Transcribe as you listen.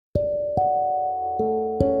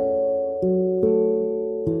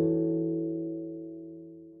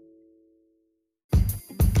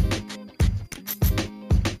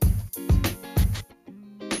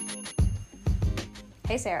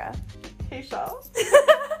Hey, Sarah. Hey, Shaw.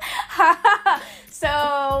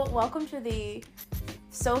 So, welcome to the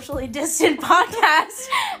socially distant podcast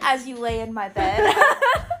as you lay in my bed.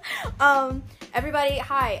 Everybody,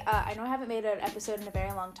 hi. I know I haven't made an episode in a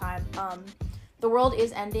very long time. The world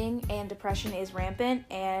is ending and depression is rampant,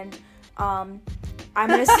 and I'm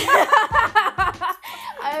an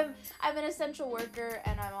I'm an essential worker,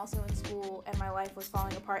 and I'm also in school, and my life was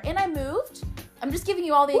falling apart, and I moved. I'm just giving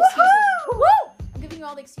you all the excuses. Woo! I'm giving you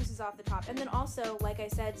all the excuses off the top. And then also, like I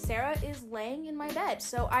said, Sarah is laying in my bed,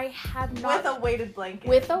 so I have not... With a weighted blanket.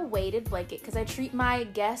 With a weighted blanket, because I treat my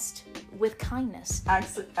guest with kindness.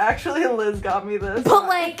 Actually, Liz got me this. But,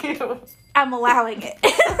 like, I'm allowing it.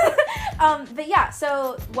 But yeah,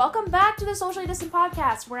 so welcome back to the Socially Distant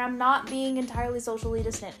Podcast, where I'm not being entirely socially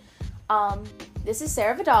distant. This is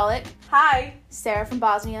Sara V. Hi. Sarah from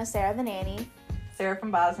Bosnia, Sara the Nanny. Sarah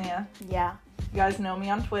from Bosnia. Yeah. You guys know me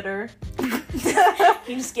on Twitter.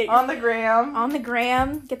 You just get on the gram. On the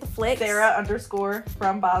gram. Get the flicks. Sarah_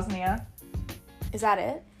 from Bosnia. Is that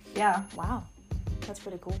it? Yeah. Wow. That's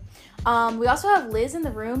pretty cool. We also have Liz in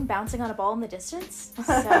the room bouncing on a ball in the distance. So,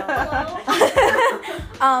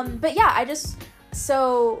 but yeah,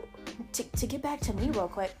 to get back to me real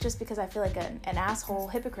quick, just because I feel like an asshole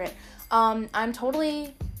hypocrite, I'm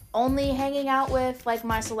totally only hanging out with like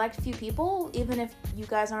my select few people, even if you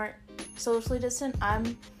guys aren't socially distant.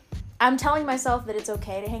 I'm telling myself that it's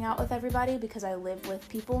okay to hang out with everybody because I live with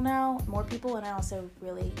people now, more people, and I also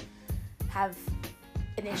really have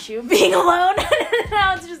an issue being alone.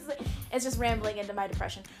 Now it's just rambling into my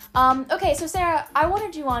depression. Okay, so Sarah, I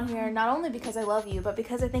wanted you on here not only because I love you, but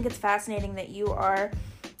because I think it's fascinating that you are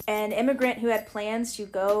an immigrant who had plans to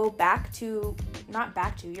go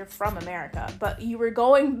you're from America, but you were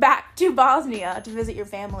going back to Bosnia to visit your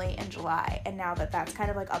family in July, and now that's kind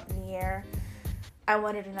of like up in the air, I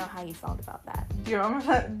wanted to know how you felt about that. Do you want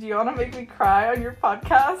to make me cry on your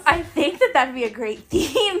podcast? I think that'd be a great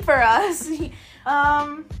theme for us.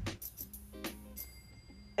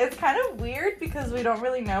 It's kind of weird because we don't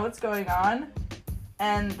really know what's going on,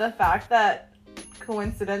 and the fact that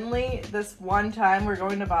coincidentally this one time we're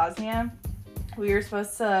going to Bosnia, we were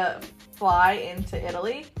supposed to fly into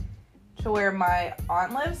Italy to where my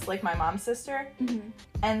aunt lives, like my mom's sister. Mm-hmm.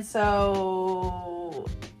 And so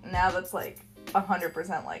now that's like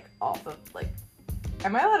 100% like off the, like,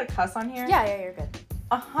 am I allowed to cuss on here? Yeah, you're good.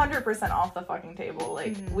 100% off the fucking table.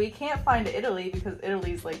 Like, we can't fly into Italy because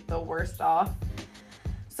Italy's like the worst off.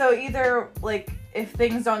 So either like if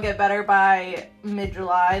things don't get better by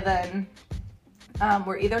mid-July, then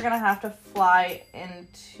we're either gonna have to fly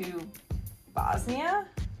into Bosnia,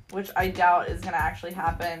 which I doubt is gonna actually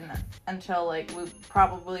happen until like we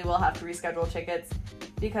probably will have to reschedule tickets,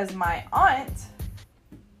 because my aunt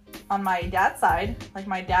on my dad's side, like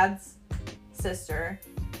my dad's sister,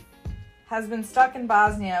 has been stuck in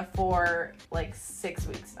Bosnia for like 6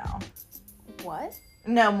 weeks now. What?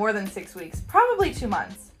 No, more than 6 weeks. Probably 2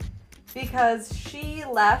 months. Because she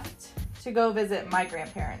left to go visit my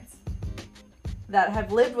grandparents that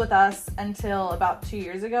have lived with us until about 2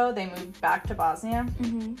 years ago. They moved back to Bosnia.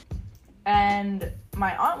 Mm-hmm. And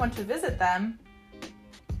my aunt went to visit them,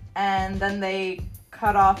 and then they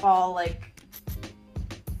cut off all like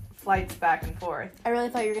flights back and forth. I really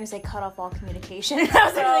thought you were going to say cut off all communication. I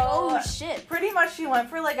was like, oh shit. Pretty much she went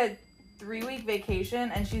for like a 3-week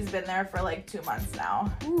vacation, and she's been there for like 2 months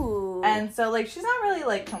now. Ooh. And so like she's not really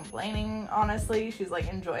like complaining, honestly. She's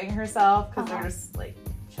like enjoying herself because they're just like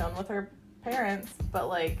chilling with her parents. But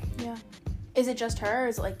like, yeah. Is it just her, or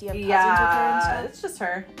is it like, do you have cousins with her and stuff? It's just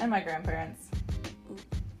her and my grandparents. Ooh.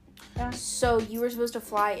 Yeah. So you were supposed to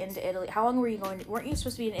fly into Italy. How long were you going? Weren't you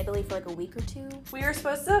supposed to be in Italy for like a week or two? We were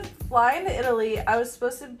supposed to fly into Italy. We were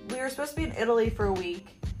supposed to be in Italy for a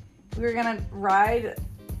week. We were gonna ride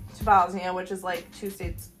to Bosnia, which is like 2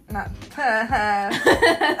 states. Not cut.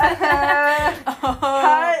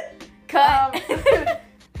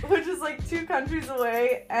 Which is like 2 countries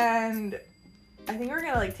away, and I think we were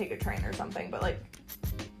gonna like take a train or something, but like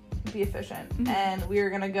be efficient. Mm-hmm. And we were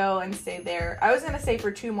gonna go and stay there. I was gonna stay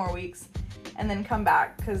for 2 more weeks and then come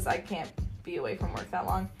back because I can't be away from work that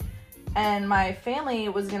long. And my family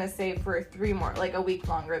was gonna stay for 3 more, like a week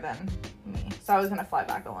longer than me. So I was gonna fly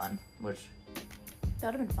back alone, which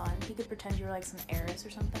that would have been fun. You could pretend you were like some heiress or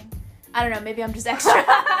something. I don't know. Maybe I'm just extra.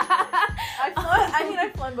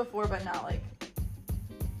 I've flown before, but not like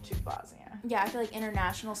to Bosnia. Yeah, I feel like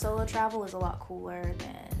international solo travel is a lot cooler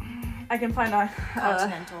than I can find a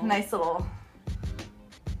continental. nice little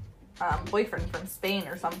boyfriend from Spain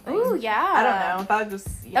or something. Ooh, yeah. I don't know. That was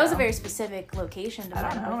just, that was a very specific location to I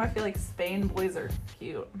find don't a know. I boyfriend. feel like Spain boys are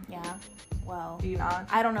cute. Yeah. Well. Do you not?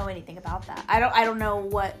 I don't know anything about that. I don't know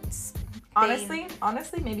what Spain...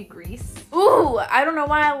 Honestly, maybe Greece. Ooh, I don't know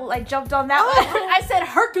why I like jumped on that one. I said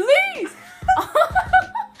Hercules.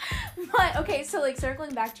 But okay, so like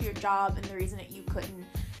circling back to your job and the reason that you couldn't,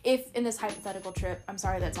 if in this hypothetical trip, I'm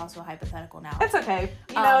sorry, that's also a hypothetical now. It's okay.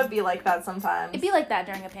 You know, it'd be like that sometimes. It'd be like that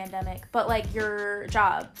during a pandemic. But like your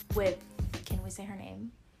job with, can we say her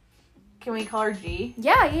name? Can we call her G?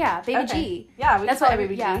 Yeah, Baby Okay. G. Yeah, we can call her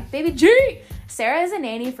Baby G. Yeah, Baby G. Sarah is a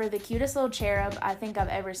nanny for the cutest little cherub I think I've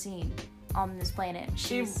ever seen on this planet.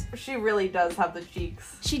 She really does have the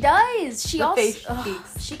cheeks. She does. She the also face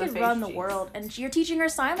cheeks. she The could face run the cheeks. world, and you're teaching her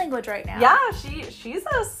sign language right now. Yeah, she's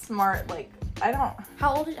a smart, like, I don't.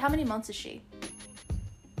 How many months is she?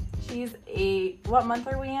 She's what month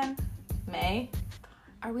are we in? May.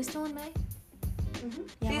 Are we still in May? Mm-hmm.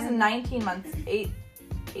 Yeah, She's we're in 19 months. Eight.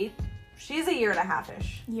 She's a year and a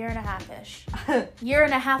half-ish. Year and a half-ish. Year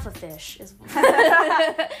and a half a fish is.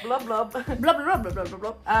 Blub blub. Blah, blah, blah, blah, blah,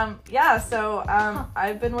 blah, blah. Yeah, so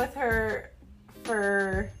I've been with her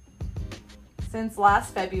since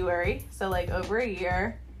last February, so like over a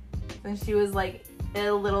year. Since she was like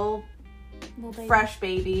a little Baby. fresh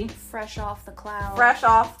baby. Fresh off the cloud. Fresh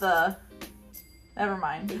off the never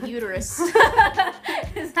mind. The uterus. Is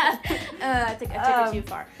that I took it too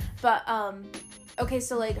far. But okay,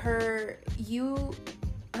 so like her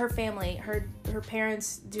family, her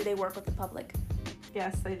parents, do they work with the public?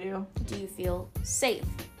 Yes, they do. Do you feel safe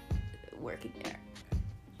working there?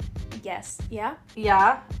 Yes. Yeah?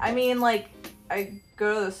 Yeah. I mean, like, I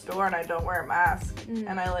go to the store and I don't wear a mask.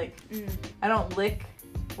 And I I don't lick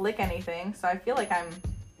anything, so I feel like I'm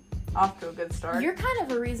off to a good start. You're kind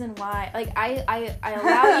of a reason why, like, I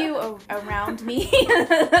allow you around me.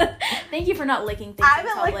 Thank you for not licking things I in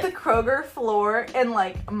haven't public. licked the Kroger floor in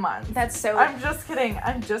like months. That's so... I'm just kidding.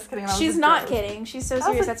 That was She's a not joke. kidding. She's so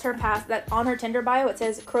serious. That's her past. That on her Tinder bio it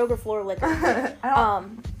says Kroger floor liquor.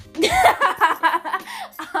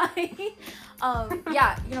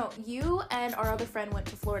 Yeah, you know, you and our other friend went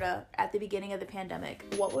to Florida at the beginning of the pandemic.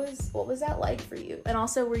 What was that like for you? And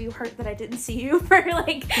also, were you hurt that I didn't see you for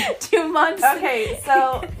like 2 months? Okay,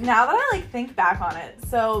 so now that I like think back on it,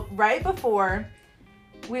 so right before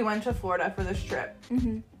we went to Florida for this trip,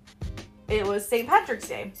 it was St. Patrick's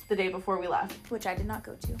Day, the day before we left, which I did not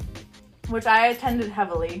go to, which I attended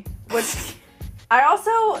heavily. Which I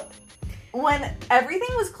also. When everything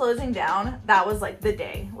was closing down, that was, like, the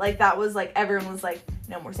day. Like, that was, like, everyone was, like,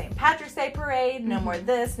 no more St. Patrick's Day parade, no more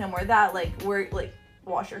this, no more that. Like, we're, like,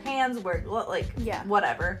 wash your hands, we're, like,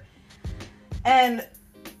 whatever. And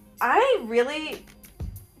I really...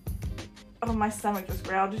 Oh, my stomach just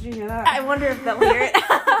growled. Did you hear that? I wonder if they'll hear it.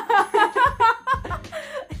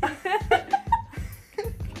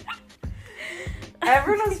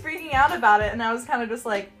 Everyone was freaking out about it, and I was kind of just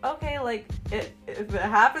like, okay, like, if it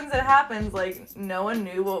happens, it happens. Like, no one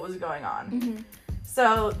knew what was going on.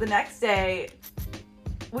 So the next day,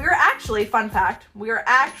 fun fact, we were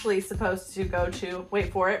actually supposed to go to,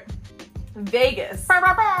 wait for it, Vegas. That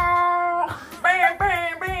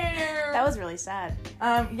was really sad.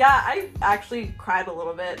 Yeah, I actually cried a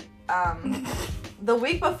little bit. The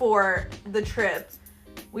week before the trip,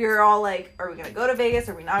 we were all like, are we going to go to Vegas?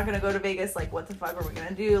 Are we not going to go to Vegas? Like, what the fuck are we going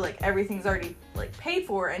to do? Like, everything's already, like, paid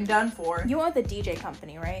for and done for. You went with the DJ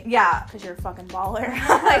company, right? Yeah. Because you're a fucking baller.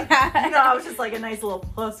 Like, you know, I was just, like, a nice little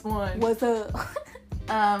 +1. What's up?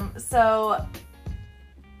 So,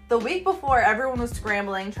 the week before, everyone was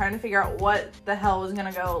scrambling, trying to figure out what the hell was going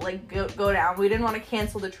to go down. We didn't want to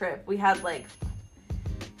cancel the trip. We had, like,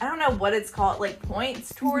 I don't know what it's called, like,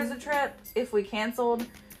 points towards the trip if we canceled.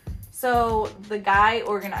 So the guy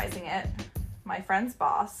organizing it, my friend's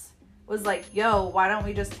boss, was like, yo, why don't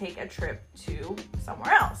we just take a trip to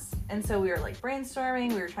somewhere else? And so we were like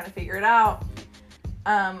brainstorming, we were trying to figure it out.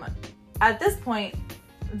 At this point,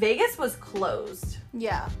 Vegas was closed.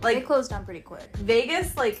 Yeah, like, it closed down pretty quick.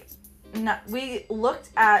 Vegas, like, we looked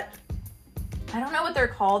at, I don't know what they're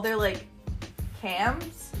called, they're like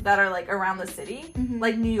cams that are like around the city.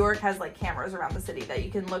 Like New York has like cameras around the city that you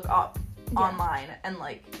can look up online and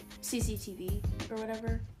like CCTV or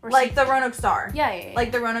whatever. Or like the Roanoke Star. Yeah.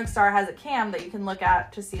 Like the Roanoke Star has a cam that you can look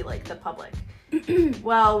at to see like the public.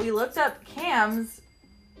 Well, we looked up cams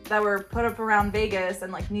that were put up around Vegas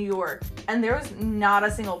and like New York, and there was not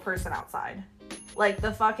a single person outside. Like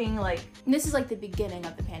the fucking like. And this is like the beginning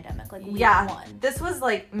of the pandemic, like week 1. This was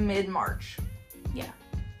like mid-March. Yeah.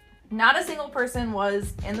 Not a single person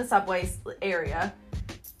was in the subway area.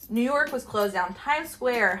 New York was closed down. Times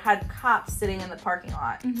Square had cops sitting in the parking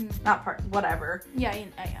lot. Mm-hmm. Whatever. Yeah.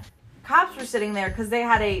 Cops were sitting there because they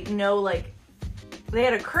had they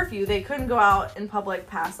had a curfew. They couldn't go out in public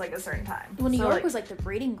past, like, a certain time. Well, New York was, like, the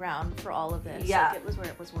breeding ground for all of this. Yeah. Like, it was where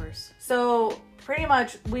it was worse. So, pretty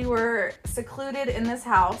much, we were secluded in this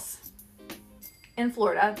house in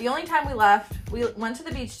Florida. The only time we left, we went to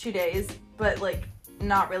the beach 2 days, but, like,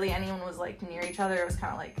 not really anyone was, like, near each other. It was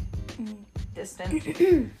kind of, like, distant.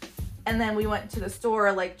 And then we went to the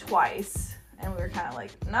store, like, twice. And we were kind of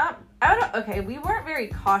like, we weren't very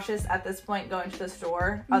cautious at this point going to the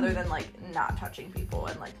store, other than, like, not touching people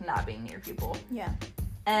and, like, not being near people. Yeah.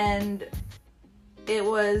 And it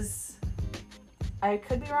was, I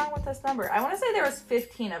could be wrong with this number. I want to say there was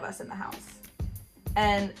 15 of us in the house.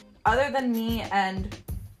 And other than me and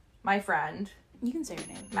my friend, you can say her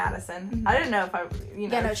name, Madison. Mm-hmm. I didn't know if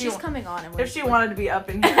Yeah, no, she's coming on. And if she wanted to be up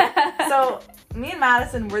in here. So, me and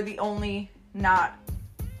Madison were the only not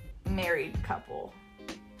married couple.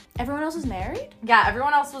 Everyone else was married? Yeah,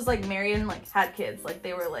 everyone else was, like, married and, like, had kids. Like,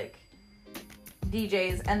 they were, like,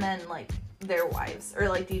 DJs and then, like, their wives. Or,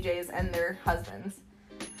 like, DJs and their husbands.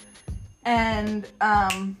 And,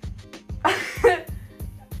 I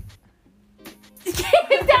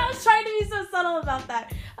was trying to be so subtle about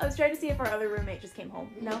that. I was trying to see if our other roommate just came home.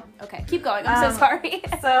 No? Okay, keep going. I'm so sorry.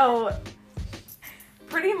 So,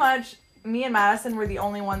 pretty much, me and Madison were the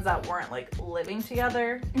only ones that weren't, like, living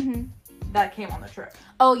together that came on the trip.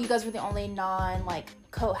 Oh, you guys were the only like,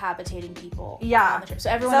 cohabitating people on the trip. So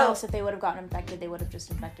everyone else, if they would have gotten infected, they would have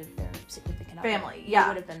just infected their significant other. Family, yeah. They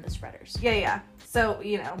would have been the spreaders. Yeah. So,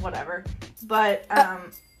 whatever. But,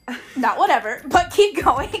 not whatever, but keep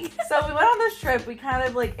going. So we went on this trip. We kind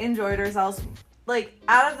of, like, enjoyed ourselves. Like,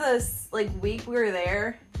 out of this, like, week we were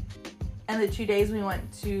there, and the 2 days we went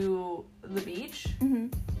to the beach,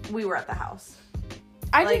 we were at the house.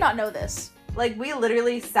 I did not know this. Like, we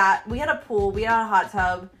literally we had a pool, we had a hot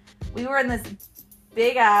tub, we were in this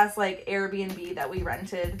big-ass, like, Airbnb that we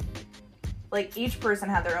rented. Like, each person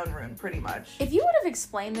had their own room, pretty much. If you would have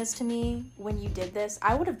explained this to me when you did this,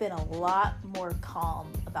 I would have been a lot more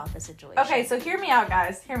calm about the situation. Okay, so hear me out,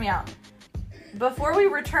 guys. Hear me out. Before we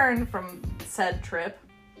returned from said trip,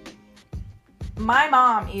 my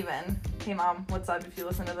mom even... Hey, Mom, what's up if you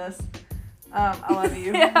listen to this? I love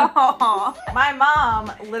you. My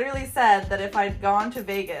mom literally said that if I'd gone to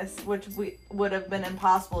Vegas, which would have been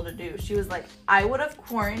impossible to do, she was like, I would have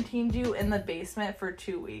quarantined you in the basement for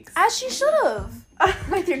 2 weeks. As she should have.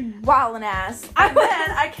 With your wildin' ass. And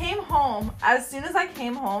then I came home. As soon as I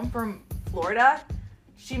came home from Florida,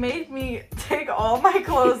 she made me take all my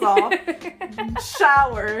clothes off,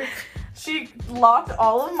 shower. She locked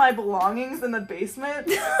all of my belongings in the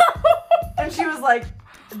basement. And she was like,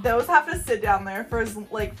 those have to sit down there for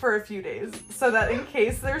a few days so that in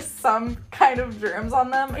case there's some kind of germs on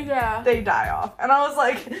them, they die off. And I was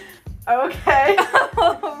like, okay.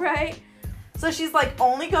 Right. So she's like,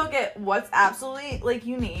 only go get what's absolutely, like,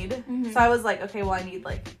 you need. So I was like, okay, well, I need,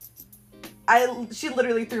 like, she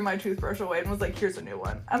literally threw my toothbrush away and was like, here's a new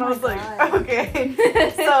one. And I was like, okay.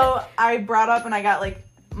 So I brought up and I got, like,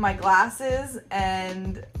 my glasses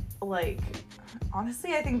and, like...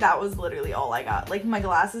 Honestly, I think that was literally all I got. Like, my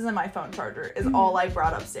glasses and my phone charger is all I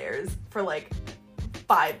brought upstairs for, like,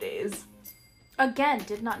 5 days. Again,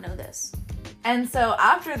 did not know this. And so,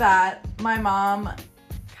 after that, my mom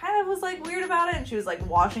kind of was, like, weird about it. And she was, like,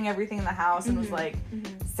 washing everything in the house and was, like,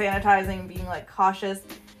 sanitizing, being, like, cautious.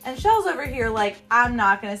 And Shell's over here, like, I'm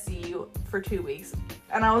not going to see you for 2 weeks.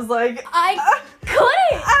 And I was like... I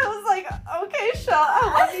couldn't! I was like, okay, Shell,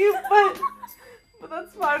 I love you, but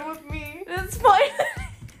that's fine with me. That's fine.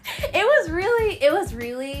 It was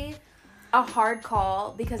really a hard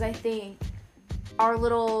call because I think our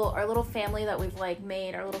little family that we've, like,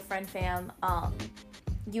 made, our little friend fam,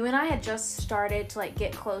 you and I had just started to, like,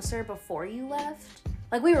 get closer before you left.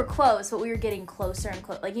 Like, we were close, but we were getting closer and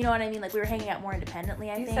closer. Like, you know what I mean? Like, we were hanging out more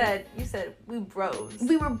independently, I think. You said we bros.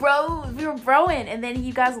 We were bros. We were broing. And then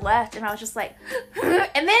you guys left, and I was just like...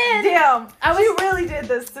 and then... Damn, you really did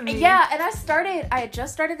this to me. Yeah, and I had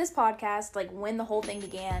just started this podcast, like, when the whole thing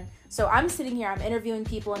began. So I'm sitting here, I'm interviewing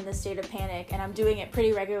people in this state of panic, and I'm doing it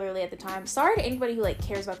pretty regularly at the time. Sorry to anybody who, like,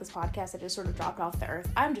 cares about this podcast that just sort of dropped off the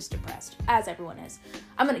earth. I'm just depressed, as everyone is.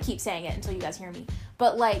 I'm gonna keep saying it until you guys hear me.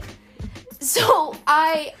 But, like... So,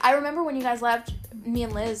 I remember when you guys left, me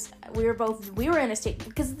and Liz, we were in a state,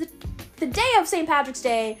 because the day of St. Patrick's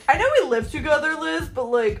Day... I know we live together, Liz, but,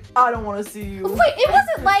 like, I don't want to see you. Wait, it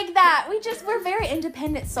wasn't like that. We're very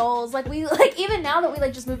independent souls. Like, even now that we,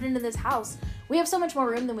 like, just moved into this house, we have so much more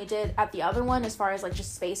room than we did at the other one as far as, like,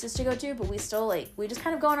 just spaces to go to, but we still, like, we just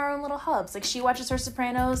kind of go on our own little hubs. Like, she watches her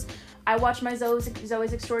Sopranos, I watch my Zoe's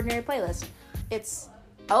Extraordinary playlist. It's,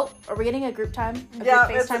 oh, are we getting a group time? Group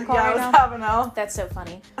FaceTime call right now? Happening now. That's so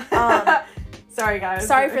funny. Sorry, guys.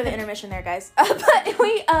 Sorry for the intermission there, guys. But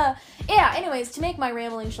we, yeah, anyways, to make my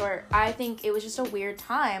rambling short, I think it was just a weird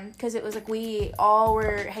time, because it was like we all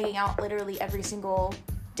were hanging out literally every single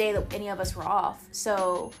day that any of us were off.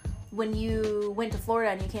 So when you went to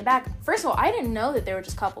Florida and you came back, first of all, I didn't know that they were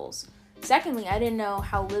just couples. Secondly, I didn't know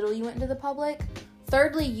how little you went into the public.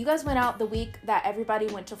 Thirdly, you guys went out the week that everybody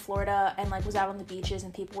went to Florida and, like, was out on the beaches,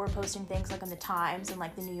 and people were posting things, like, on the Times and,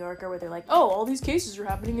 like, the New Yorker, where they're like, oh, all these cases are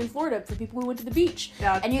happening in Florida for people who went to the beach.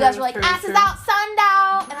 Yeah, and you guys were like, asses out,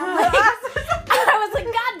 sundown. And I'm like, I was like,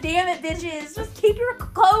 God damn it, bitches. Just keep your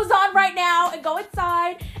clothes on right now and go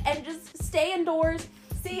inside and just stay indoors.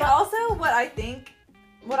 See, also what I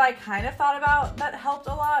kind of thought about that helped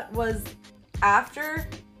a lot was after...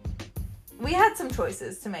 We had some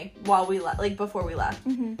choices to make while we left, like before we left.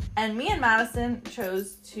 Mm-hmm. And me and Madison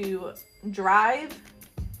chose to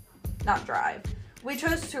we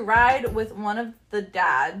chose to ride with one of the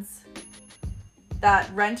dads that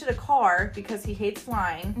rented a car because he hates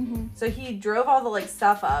flying. Mm-hmm. So he drove all the, like,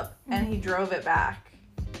 stuff up, mm-hmm. and he drove it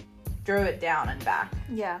down and back.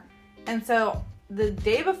 Yeah. And so the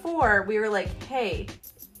day before, we were like, hey,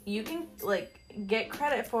 you can, like, get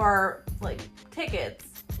credit for our, like, tickets.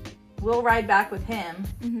 We'll ride back with him.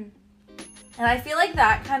 Mm-hmm. And I feel like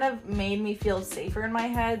that kind of made me feel safer in my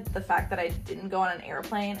head. The fact that I didn't go on an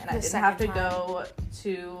airplane and I didn't have to go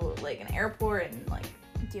to, like, an airport and, like,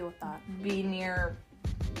 deal with that. Be near.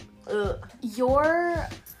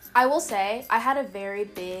 I will say, I had a very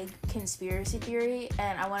big conspiracy theory,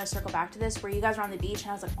 and I want to circle back to this, where you guys were on the beach,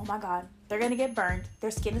 and I was like, oh my god, they're going to get burned.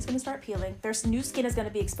 Their skin is going to start peeling. Their new skin is going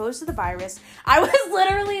to be exposed to the virus. I was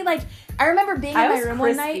literally, like, I remember being in my room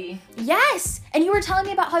one night. Yes! And you were telling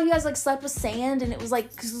me about how you guys, like, slept with sand, and it was,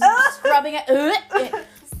 like, scrubbing it.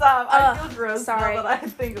 Stop. I feel gross now that I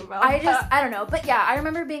think about that. I don't know. But yeah, I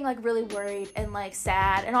remember being, like, really worried and, like,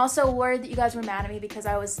 sad, and also worried that you guys were mad at me because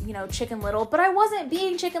I was, you know, Chicken Little. But I wasn't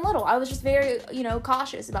being Chicken Little. I was just very, you know,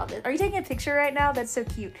 cautious about this. Are you taking a picture right now? That's so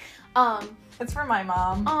cute. It's for my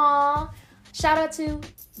mom. Aw. Shout out to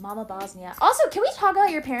Mama Bosnia. Also, can we talk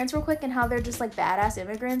about your parents real quick and how they're just, like, badass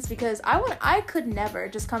immigrants? Because I could never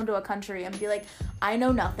just come to a country and be like, I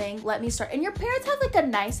know nothing, let me start. And your parents have, like, a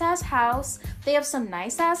nice-ass house. They have some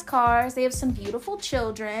nice-ass cars. They have some beautiful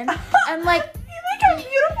children. And, like... You think I'm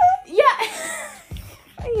beautiful? Yeah.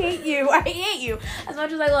 I hate you as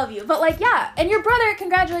much as I love you. But, like, yeah. And your brother,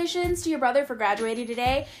 congratulations to your brother for graduating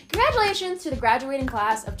today. Congratulations to the graduating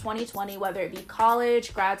class of 2020, whether it be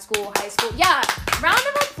college, grad school, high school. Yeah, round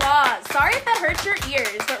of applause. Sorry if that hurts your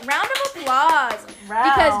ears, but round of applause.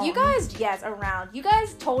 Because you guys, yes, a round. You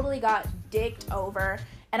guys totally got dicked over.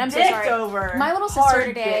 And I'm so sorry. Over. My little sister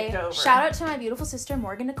today, shout out to my beautiful sister,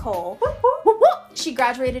 Morgan Nicole. She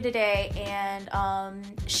graduated today, and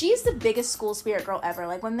she's the biggest school spirit girl ever.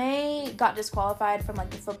 Like, when they got disqualified from,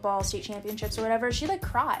 like, the football state championships or whatever, she, like,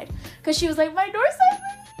 cried. Because she was like, my door's like...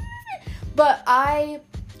 But I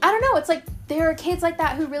don't know. It's like, there are kids like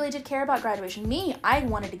that who really did care about graduation. Me, I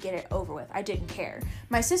wanted to get it over with. I didn't care.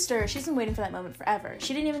 My sister, she's been waiting for that moment forever.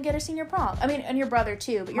 She didn't even get her senior prom. I mean, and your brother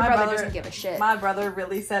too, but your brother doesn't give a shit. My brother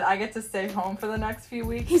really said, I get to stay home for the next few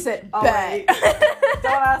weeks. He said, bet. Don't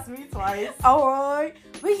ask me twice. Alright.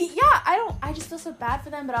 But I just feel so bad for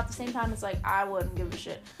them, but at the same time, it's like, I wouldn't give a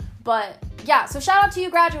shit. But, yeah, so shout out to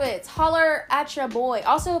you graduates. Holler at ya boy.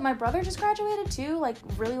 Also, my brother just graduated, too, like,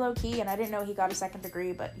 really low-key, and I didn't know he got a second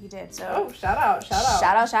degree, but he did, so. Oh, shout out.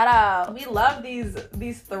 Shout out. We love these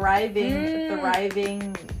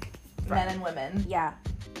thriving men and women. Yeah.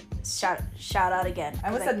 Shout out again. I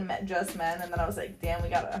almost said just men, and then I was like, damn, we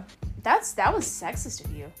gotta. That was sexist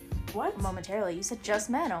of you. What? Momentarily. You said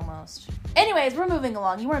just men, almost. Anyways, we're moving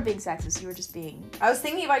along. You weren't being sexist. You were just being... I was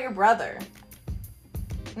thinking about your brother.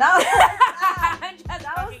 No. I'm just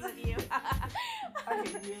fucking with you. I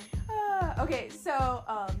hate you. Okay, so,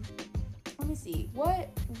 let me see. What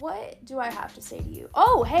do I have to say to you?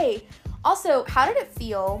 Oh, hey. Also, how did it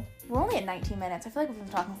feel? We're only at 19 minutes. I feel like we've been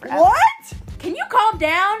talking forever. What? Can you calm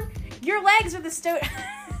down? Your legs are the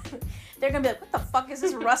They're gonna be like, what the fuck is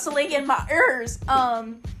this rustling in my ears?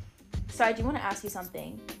 So I do want to ask you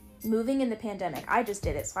something. moving in the pandemic, I just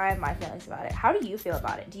did it, so I have my feelings about it. How do you feel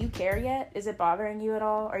about it? Do you care yet? Is it bothering you at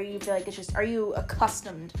all? Or you feel like it's just, are you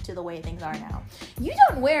accustomed to the way things are now? You're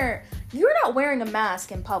not wearing a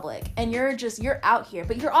mask in public, and you're out here,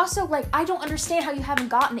 but you're also like, I don't understand how you haven't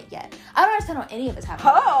gotten it yet. I don't understand how any of us haven't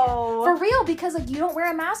gotten it yet. For real, because like, you don't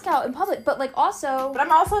wear a mask out in public, but like also. But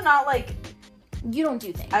I'm also not like. You don't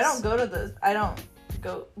do things. I don't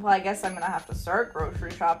go, well, I guess I'm gonna have to start grocery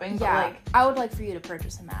shopping, but like... I would like for you to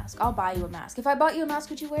purchase a mask. I'll buy you a mask. If I bought you a mask,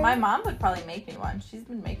 would you wear it? My mom would probably make me one. She's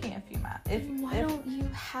been making a few masks. Why don't you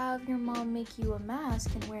have your mom make you a mask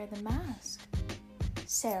and wear the mask?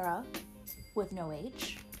 Sarah, with no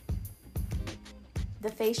H. The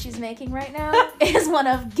face she's making right now is one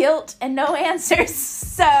of guilt and no answers,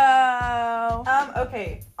 so...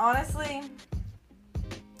 Okay, honestly...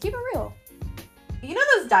 Keep it real. You know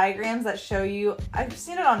those diagrams that show you, I've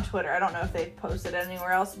seen it on Twitter, I don't know if they've posted it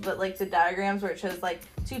anywhere else, but like the diagrams where it shows like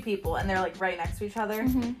two people and they're like right next to each other,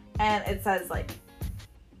 and it says like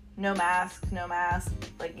no mask,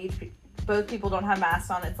 like both people don't have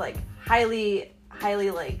masks on. It's like highly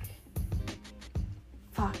like,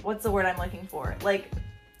 fuck, what's the word I'm looking for? Like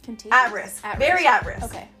Contagious? At risk. Very at risk.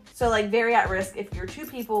 Okay. So like very at risk if you're two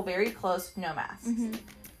people very close, no masks. And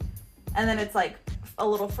then it's like a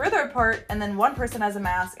little further apart, and then one person has a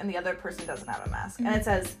mask and the other person doesn't have a mask, and it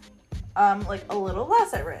says like a little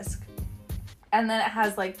less at risk. And then it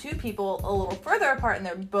has like two people a little further apart and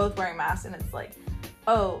they're both wearing masks, and it's like,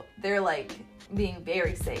 oh, they're like being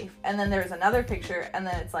very safe. And then there's another picture, and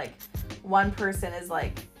then it's like one person is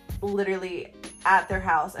like literally at their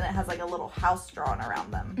house and it has like a little house drawn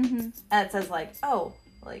around them, and it says like, oh,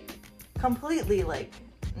 like completely like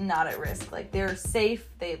not at risk, like they're safe,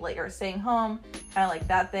 they like are staying home, kind of like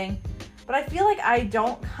that thing. But I feel like I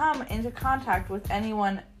don't come into contact with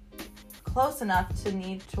anyone close enough to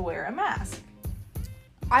need to wear a mask.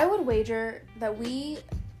 I would wager that we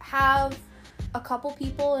have a couple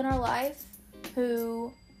people in our life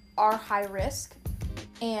who are high risk,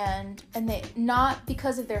 and they, not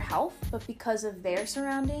because of their health, but because of their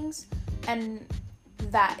surroundings, and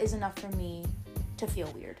that is enough for me to feel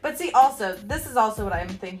weird. But see, also, this is also what I'm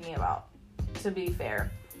thinking about, to be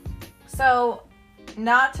fair. So,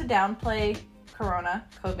 not to downplay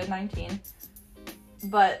COVID-19,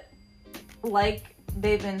 but like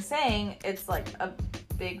they've been saying, it's like a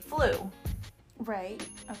big flu. Right.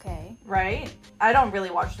 Okay. Right? I don't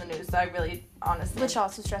really watch the news, so I really, honestly... Which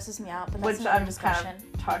also stresses me out, but that's which another I'm discussion. kind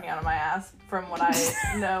of talking out of my ass from what I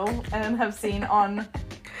know and have seen on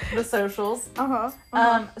the socials.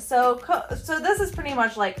 So this is pretty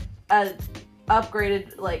much like a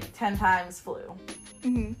upgraded like 10 times flu.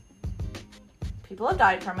 People have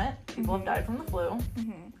died from it. People have died from the flu.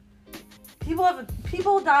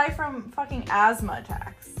 People die from fucking asthma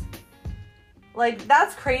attacks. Like,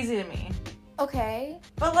 that's crazy to me. Okay.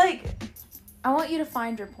 But like, I want you to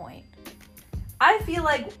find your point. I feel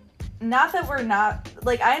like, not that we're not,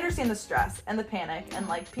 like, I understand the stress and the panic and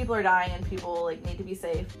like people are dying and people like need to be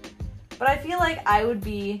safe. But I feel like I would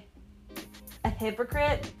be a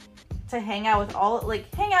hypocrite to hang out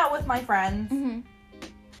with my friends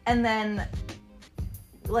and then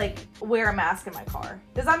like wear a mask in my car.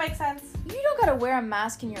 Does that make sense? You don't gotta wear a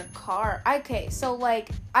mask in your car. Okay, so like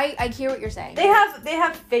I hear what you're saying. They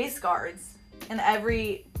have face guards in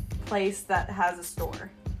every place that has a store.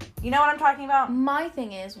 You know what I'm talking about? My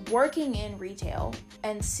thing is working in retail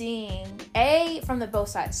and seeing from the both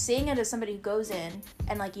sides, seeing it as somebody who goes in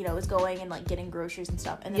and like, you know, is going and like getting groceries and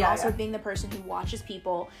stuff, and then being the person who watches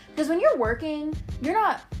people, because when you're working,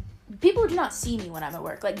 people do not see me when I'm at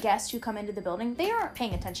work. Like, guests who come into the building, they aren't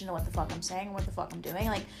paying attention to what the fuck I'm saying and what the fuck I'm doing.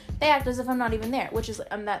 Like, they act as if I'm not even there, which is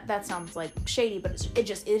that sounds like shady, but it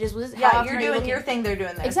just was. Yeah, you're doing your thing, they're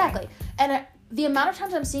doing their exactly. thing. And the amount of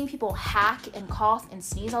times I'm seeing people hack and cough and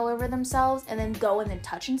sneeze all over themselves and then go and then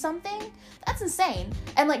touching something, that's insane.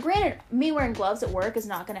 And like, granted, me wearing gloves at work is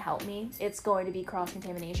not going to help me. It's going to be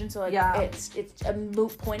cross-contamination, so like, it's a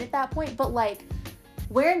moot point at that point. But like,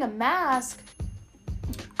 wearing a mask,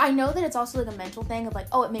 I know that it's also like a mental thing of like,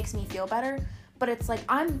 oh, it makes me feel better, but it's like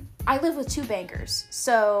I live with two bankers,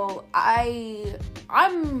 so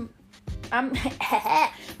I'm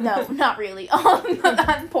no, not really.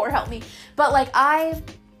 I'm poor, help me. But like I'm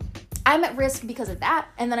at risk because of that,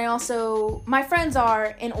 and then I also, my friends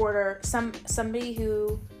are in order.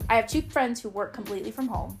 I have two friends who work completely from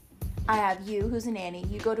home. I have you, who's a nanny.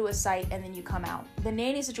 You go to a site and then you come out. The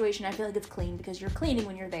nanny situation, I feel like it's clean because you're cleaning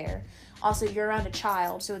when you're there. Also, you're around a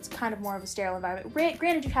child, so it's kind of more of a sterile environment.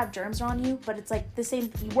 Granted, you have germs on you, but it's like the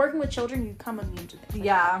same. Working with children, you become immune to things.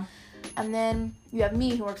 and then you have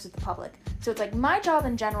me who works with the public. So it's like my job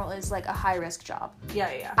in general is like a high risk job.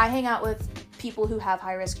 Yeah. I hang out with people who have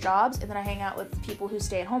high risk jobs, and then I hang out with people who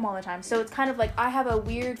stay at home all the time. So it's kind of like I have a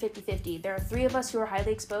weird 50-50. There are 3 of us who are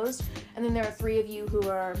highly exposed, and then there are 3 of you who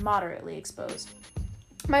are moderately exposed.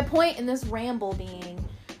 My point in this ramble being,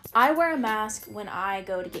 I wear a mask when I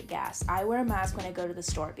go to get gas. I wear a mask when I go to the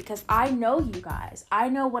store because I know you guys. I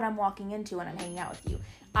know what I'm walking into when I'm hanging out with you.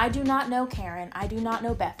 I do not know Karen. I do not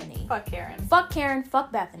know Bethany. Fuck Karen. Fuck Karen.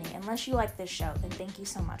 Fuck Bethany. Unless you like this show, then thank you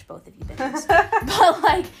so much, both of you bitches. But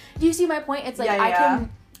like, do you see my point? It's like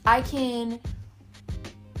I can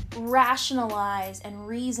rationalize and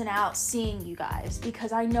reason out seeing you guys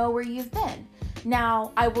because I know where you've been.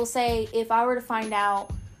 Now, I will say, if I were to find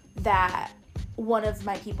out that one of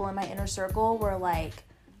my people in my inner circle were like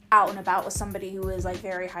out and about with somebody who is like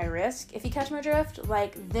very high risk, if you catch my drift,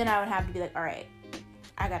 like then I would have to be like, all right,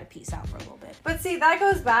 I gotta peace out for a little bit. But see, that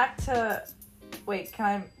goes back to, wait, can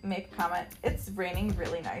I make a comment? It's raining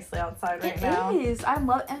really nicely outside right now. It is. I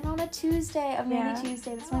love, and on a Tuesday, a Nanny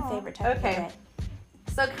Tuesday, that's my favorite time of the day.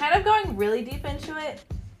 So kind of going really deep into it.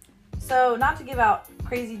 So not to give out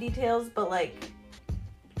crazy details, but like,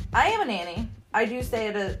 I am a nanny. I do stay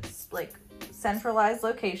at a like centralized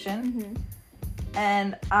location,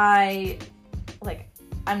 and I'm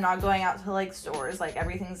not going out to like stores. Like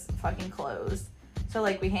everything's fucking closed. So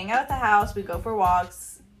like we hang out at the house, we go for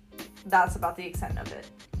walks. That's about the extent of it.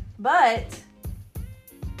 But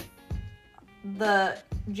the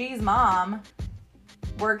G's mom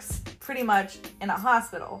works pretty much in a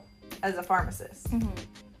hospital as a pharmacist.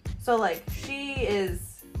 So like she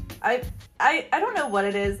is, I don't know what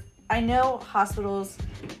it is. I know hospitals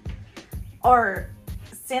are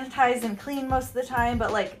sanitized and clean most of the time,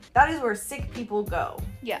 but like that is where sick people go.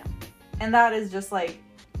 Yeah. And that is just like,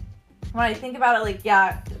 when I think about it, like,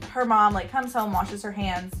 yeah, her mom like comes home, washes her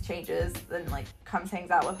hands, changes, then like comes,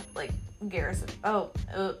 hangs out with like Garrison. With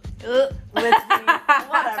me,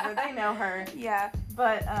 whatever, they know her. Yeah.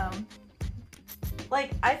 But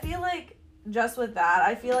like I feel like just with that,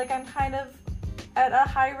 I feel like I'm kind of at a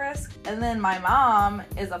high risk. And then my mom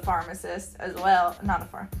is a pharmacist as well, not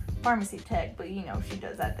a pharmacy tech, but you know, she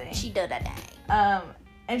does that thing. She does that thing.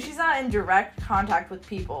 And she's not in direct contact with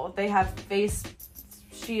people. They have face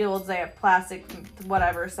shields, they have plastic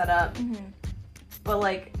whatever set up. But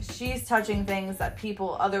like she's touching things that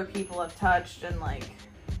other people have touched, and like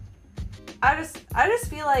I just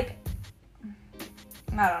feel like,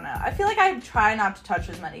 I don't know. I feel like I try not to touch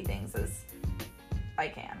as many things as I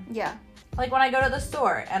can. Yeah. Like when I go to the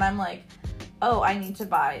store and I'm like, oh, I need to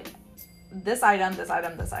buy this item, this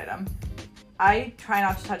item, this item. I try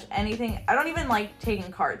not to touch anything. I don't even like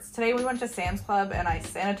taking carts. Today we went to Sam's Club and I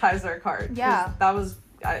sanitized their cart. Yeah. That was,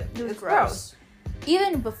 it was it's gross.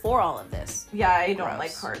 Even before all of this. Yeah, I don't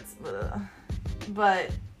like carts. Ugh.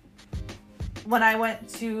 But when I went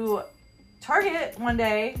to Target one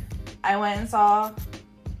day, I went and saw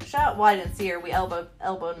well, I didn't see her. We elbow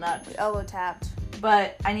nut. We elbow tapped.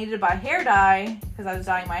 But I needed to buy hair dye because I was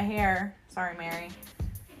dyeing my hair. Sorry, Mary.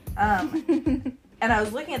 And I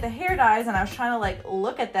was looking at the hair dyes and I was trying to like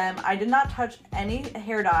look at them. I did not touch any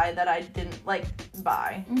hair dye that I didn't like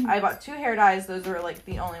buy. I bought 2 hair dyes. Those were like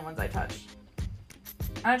the only ones I touched.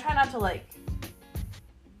 And I try not to like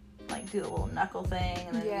do the little knuckle thing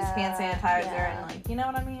and then use hand sanitizer and like, you know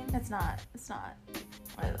what I mean? It's not.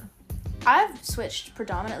 Ugh. I've switched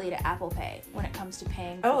predominantly to Apple Pay when it comes to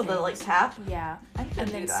paying for Oh, things. the like tap? Yeah. I can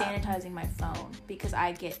and do then that. sanitizing my phone because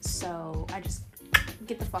I just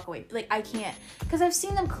get the fuck away. Like I can't, because I've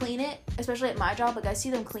seen them clean it, especially at my job. Like I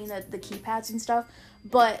see them clean the keypads and stuff.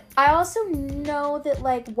 But I also know that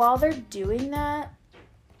like while they're doing that,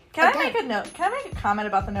 Can I make a comment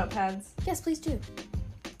about the notepads? Yes, please do.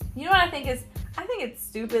 You know what I think is? I think it's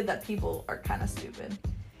stupid that people are kind of stupid.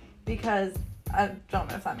 Because, I don't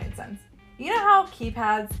know if that made sense. You know how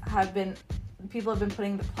keypads people have been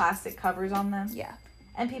putting the plastic covers on them? Yeah.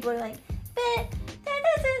 And people are like, but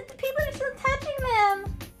people are still touching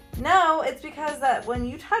them. No, it's because that when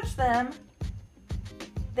you touch them,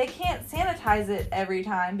 they can't sanitize it every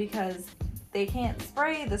time because they can't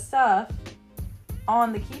spray the stuff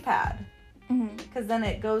on the keypad. Because then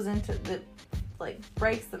it goes into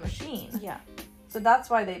breaks the machine. Yeah. So that's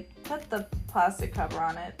why they put the plastic cover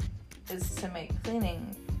on it, is to make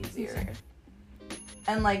cleaning easier.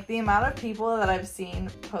 And like the amount of people that I've seen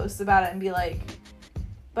post about it and be like,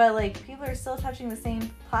 but like people are still touching the same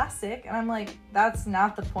plastic, and I'm like, that's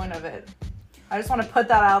not the point of it. I just want to put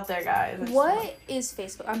that out there, guys. What is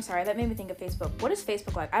Facebook? I'm sorry, that made me think of Facebook. What is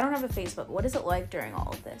Facebook like? I don't have a Facebook. What is it like during all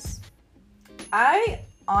of this? I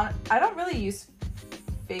don't really use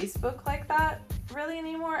Facebook like that. really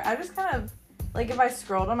anymore. I just kind of, like, if I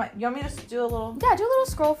scrolled on my... You want me to do a little... Yeah, do a little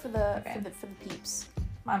scroll for the peeps.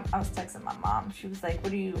 I was texting my mom. She was like,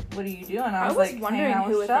 what are you doing? I was like, wondering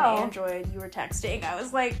who with an Android you were texting. I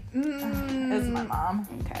was like, It was my mom.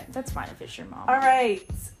 Okay, that's fine if it's your mom. All right.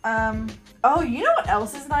 Oh, you know what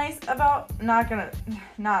else is nice about...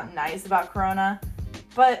 Not nice about Corona,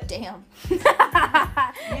 but... Damn. You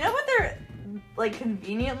know what they're... Like,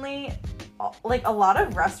 conveniently... Like, a lot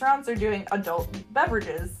of restaurants are doing adult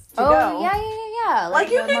beverages to go. Oh, yeah. Like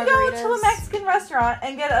you can go to a Mexican restaurant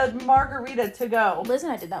and get a margarita to go. Liz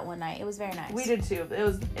and I did that one night. It was very nice. We did too. It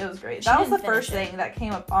was great. That was the first thing that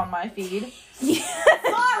came up on my feed.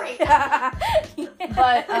 Sorry.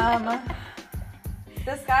 But,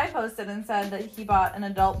 this guy posted and said that he bought an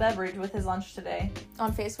adult beverage with his lunch today.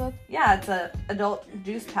 On Facebook? Yeah, it's a adult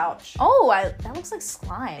juice pouch. Oh, that looks like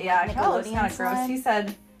slime. Yeah, like it kind of looks kind of gross. He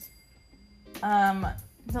said,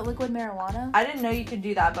 is it liquid marijuana? I didn't know you could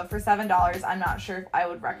do that, but for $7, I'm not sure if I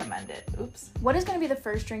would recommend it. Oops. What is going to be the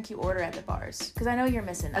first drink you order at the bars? Because I know you're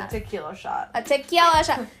missing that. A tequila shot. A tequila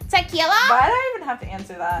shot. Tequila? Why did I even have to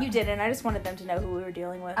answer that? You didn't. I just wanted them to know who we were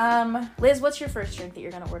dealing with. Liz, what's your first drink that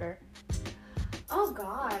you're going to order? Oh,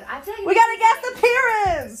 God. I feel like... We gotta guess the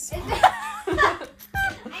appearance!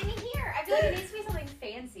 I'm here. I feel like it needs to be something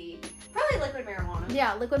fancy. Probably liquid marijuana.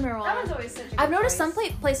 Yeah, liquid marijuana. That one's always such a good I've noticed choice.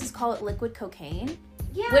 some places call it liquid cocaine.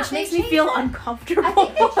 Yeah, which makes me feel uncomfortable. I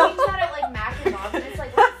think they changed that at like Mac and Bob, and it's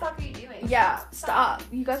like, what the fuck are you doing? Yeah, stop.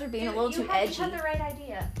 You guys are being a little too edgy. You had the right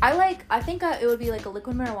idea. I think it would be like a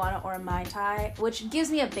liquid marijuana or a Mai Tai, which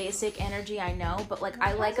gives me a basic energy, I know, but like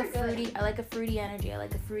I like a fruity energy. I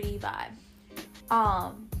like a fruity vibe.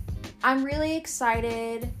 I'm really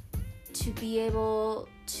excited to be able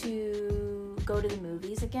to go to the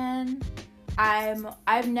movies again.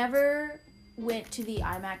 I've never went to the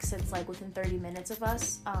IMAX since like within 30 minutes of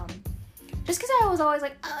us. Just because I was always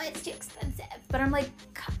like, oh, it's too expensive. But I'm like,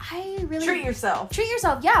 I really... Treat yourself.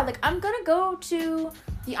 Yeah, like I'm gonna go to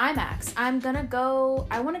the IMAX. I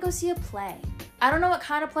want to go see a play. I don't know what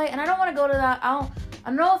kind of play, and I don't want to go to that.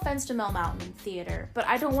 No offense to Mill Mountain Theater, but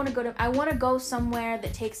I don't want to go to... I want to go somewhere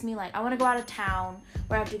that takes me, like... I want to go out of town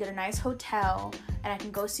where I have to get a nice hotel, and I can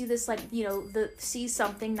go see this, like, you know, see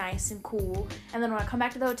something nice and cool. And then when I come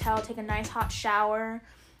back to the hotel, take a nice hot shower,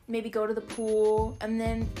 maybe go to the pool, and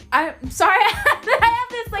then... I'm sorry, I have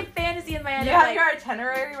this, like, fantasy in my head. You have your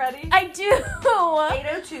itinerary ready? I do!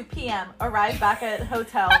 8:02 p.m. Arrive back at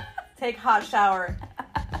hotel, take hot shower.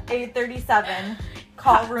 8:37,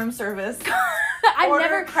 call room service.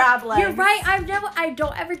 Order crab legs. You're right. I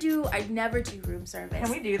never do room service.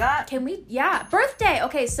 Can we do that? Can we? Yeah. Birthday.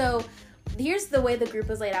 Okay, so here's the way the group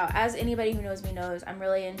is laid out. As anybody who knows me knows, I'm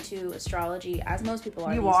really into astrology, as most people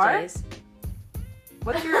are these days.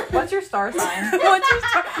 What's your star sign?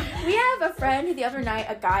 We have a friend who the other night,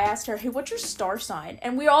 a guy asked her, hey, what's your star sign?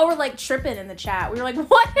 And we all were like tripping in the chat. We were like,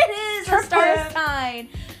 what is a star sign?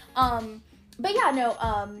 But yeah, no,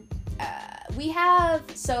 we have,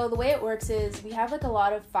 so the way it works is we have like a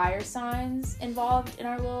lot of fire signs involved in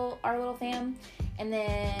our little fam, and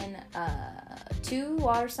then 2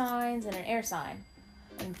 water signs and an air sign,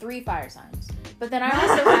 and 3 fire signs. But then I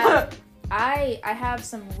also have, I have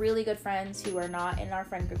some really good friends who are not in our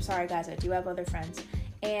friend group. Sorry guys, I do have other friends.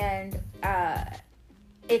 And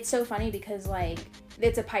it's so funny because like,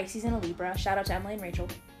 it's a Pisces and a Libra. Shout out to Emily and Rachel.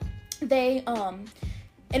 They,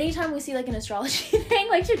 anytime we see like an astrology thing,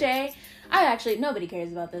 like today, nobody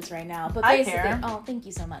cares about this right now, but basically, I care. Oh, thank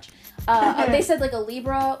you so much. They said like a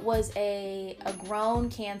Libra was a grown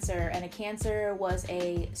Cancer, and a Cancer was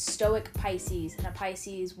a stoic Pisces, and a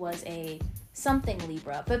Pisces was a something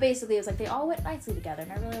Libra. But basically, it was like they all went nicely together,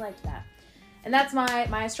 and I really liked that. And that's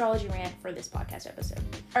my astrology rant for this podcast episode.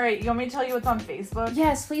 All right, you want me to tell you what's on Facebook?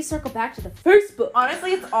 Yes, please circle back to the Facebook.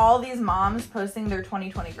 Honestly, it's all these moms posting their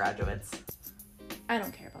 2020 graduates. I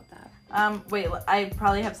don't care about that. Wait, I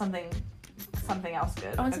probably have something else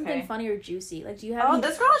good. I want something funny or juicy. Like, do you have... Oh,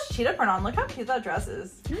 this girl has cheetah print on. Look how cute that dress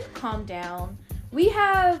is. Can you calm down? We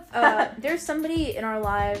have, there's somebody in our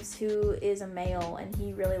lives who is a male, and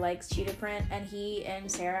he really likes cheetah print, and he and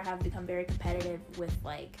Sarah have become very competitive with,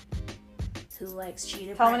 like, who likes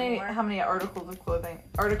cheetah print more. How many articles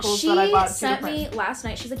that I bought She sent me last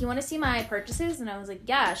night. She's like, you want to see my purchases? And I was like,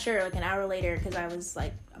 yeah, sure. Like, an hour later, because I was,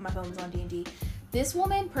 like, my phone was on D&D. This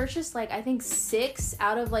woman purchased, like, I think 6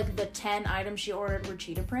 out of, like, the 10 items she ordered were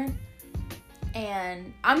cheetah print.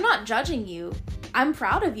 And I'm not judging you. I'm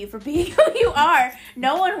proud of you for being who you are.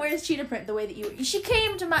 No one wears cheetah print the way that you... She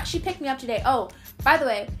picked me up today. Oh, by the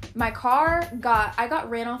way, my car I got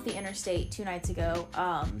ran off the interstate 2 nights ago.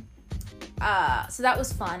 So that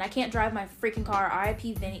was fun. I can't drive my freaking car.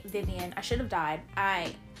 R.I.P. Vivian. I should have died.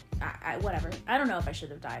 I whatever. I don't know if I should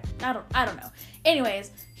have died. I don't know.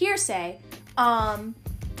 Anyways, hearsay.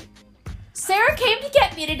 Sarah came to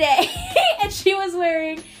get me today, and she was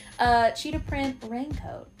wearing a cheetah print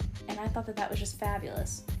raincoat, and I thought that was just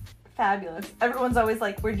fabulous. Fabulous. Everyone's always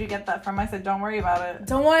like, "Where'd you get that from?" I said, "Don't worry about it."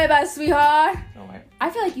 Don't worry about it, sweetheart. Don't worry. I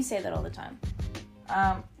feel like you say that all the time.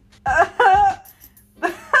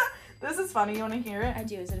 This is funny. You want to hear it? I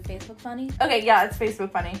do. Is it a Facebook funny? Okay, yeah, it's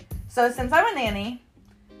Facebook funny. So since I'm a nanny,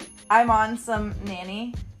 I'm on some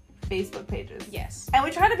nanny Facebook pages. Yes. And we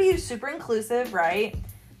try to be super inclusive, right?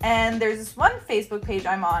 And there's this one Facebook page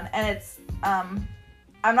I'm on, and it's, I'm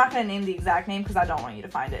not going to name the exact name because I don't want you to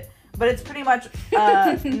find it. But it's pretty much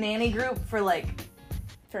a nanny group for, like,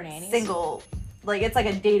 for nannies? Single, like, it's like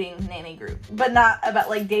a dating nanny group. But not about,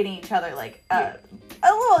 like, dating each other, like, a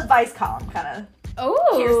little advice column kind of.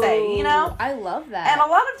 Oh, hearsay, you know? I love that. And a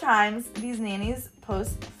lot of times, these nannies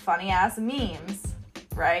post funny-ass memes,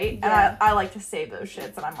 right? Yeah. And I like to save those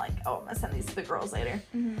shits, and I'm like, oh, I'm going to send these to the girls later.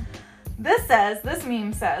 Mm-hmm. This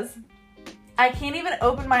meme says, I can't even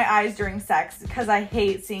open my eyes during sex because I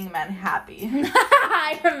hate seeing men happy.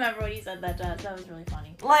 I remember when you said that to us. That was really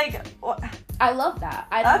funny. Like, I love that.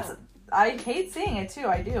 I hate seeing it too.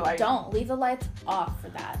 I do. Don't leave the lights off for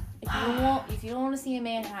that. If you don't want to see a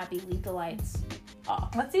man happy, leave the lights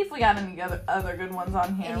off. Let's see if we got any other good ones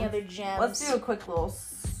on here. Any other gems? Let's do a quick little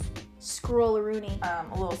scroll-a-rooney. A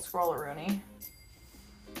little scroll-a-rooney.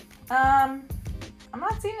 I'm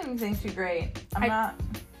not seeing anything too great. I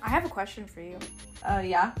have a question for you.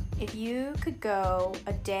 Yeah? If you could go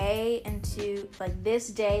a day into, like, this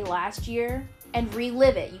day last year and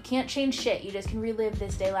relive it. You can't change shit. You just can relive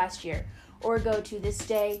this day last year. Or go to this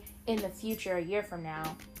day in the future a year from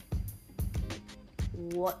now.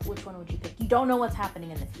 Which one would you pick? You don't know what's happening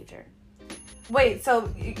in the future. Wait, so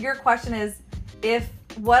your question is, if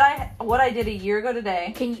what I did a year ago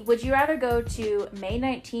today... Would you rather go to May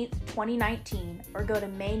 19th, 2019 or go to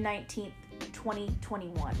May 19th,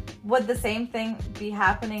 2021? Would the same thing be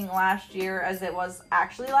happening last year as it was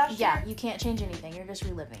actually last year? Yeah, you can't change anything. You're just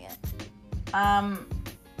reliving it.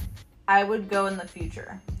 I would go in the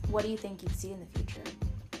future. What do you think you'd see in the future?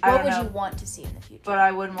 What would you want to see in the future? But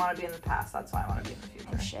I wouldn't want to be in the past. That's why I want to be in the future.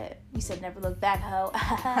 Oh, shit. You said never look back, ho.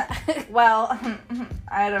 Well,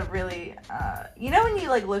 I had a really... you know when you,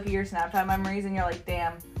 like, look at your Snapchat memories and you're like,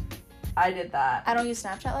 damn, I did that. I don't use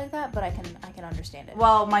Snapchat like that, but I can understand it.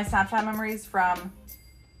 Well, my Snapchat memories from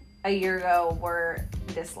a year ago were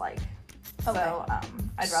dislike. Okay. So,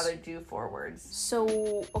 I'd rather do forwards.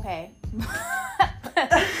 So, okay.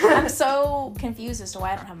 I'm so confused as to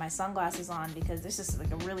why I don't have my sunglasses on because this is like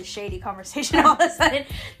a really shady conversation all of a sudden.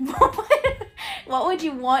 What would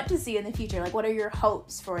you want to see in the future? Like, what are your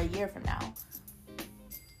hopes for a year from now?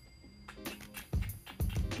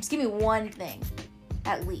 Just give me one thing,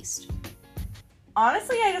 at least.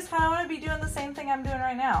 Honestly, I just kind of want to be doing the same thing I'm doing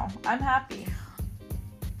right now. I'm happy.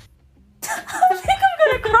 I think I'm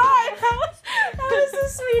gonna cry. That was the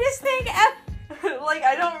sweetest thing ever. Like,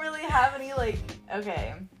 I don't really have any, like,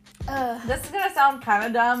 okay. This is gonna sound kind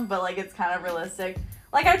of dumb, but, like, it's kind of realistic.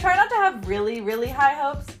 Like, I try not to have really, really high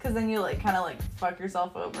hopes, because then you, like, kind of, like, fuck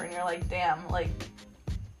yourself over, and you're like, damn, like,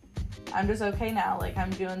 I'm just okay now. Like,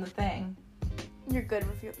 I'm doing the thing. You're good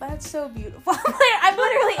with your... That's so beautiful. I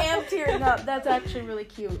literally am tearing up. That's actually really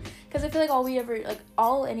cute. Because I feel like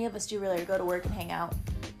all any of us do really are go to work and hang out.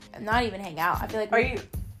 Not even hang out. I feel like...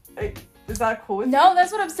 Is that cool with you? No,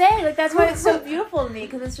 that's what I'm saying. Like, that's why it's so beautiful to me.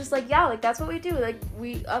 Because it's just like, yeah, like, that's what we do. Like,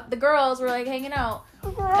 the girls were, like, hanging out.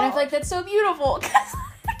 And I feel like that's so beautiful. Because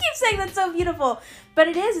I keep saying that's so beautiful. But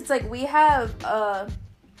it is. It's like, we have...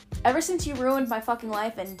 ever since you ruined my fucking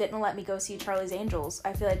life and didn't let me go see Charlie's Angels,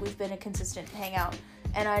 I feel like we've been a consistent hangout.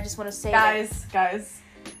 And I just want to say Guys.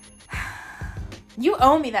 You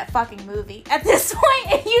owe me that fucking movie. At this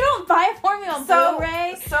point, if you don't buy it for me on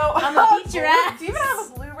Blu-ray, I'm gonna beat your ass. Do you even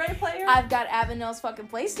have a Blu-ray player? I've got Avenel's fucking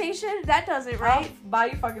PlayStation. That does it, right? I'll buy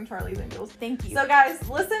you fucking Charlie's Angels. Thank you. So guys,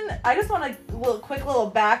 listen, I just want a quick little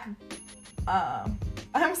back, I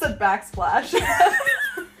almost said backsplash.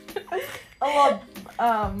 A little,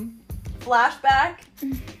 flashback.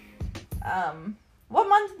 What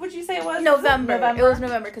month would you say it was? November. It was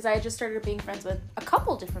November because I had just started being friends with a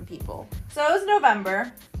couple different people. So it was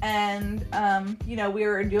November, and we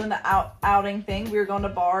were doing the outing thing. We were going to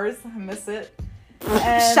bars. I miss it.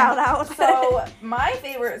 And shout out. So my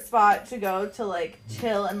favorite spot to go to, like,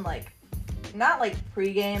 chill and, like, not like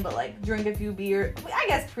pregame, but like drink a few beers. I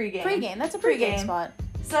guess pregame. Pregame. That's a pregame spot.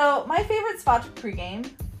 So my favorite spot to pregame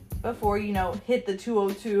before hit the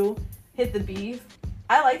 202, hit the beef.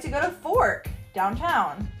 I like to go to Fork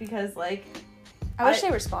downtown because, like, I wish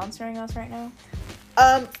they were sponsoring us right now.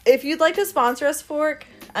 If you'd like to sponsor us, Fork,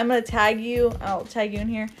 I'm gonna tag you. I'll tag you in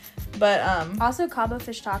here. But also Cabo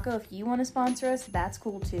Fish Taco, if you want to sponsor us, that's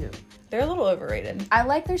cool too. They're a little overrated. I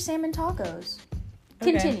like their salmon tacos.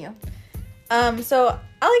 Okay. Continue. So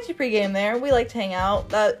I like to pregame there. We like to hang out.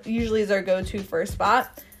 That usually is our go-to first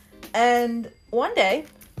spot. And one day,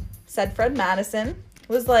 said Fred Madison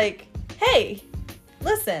was like, "Hey,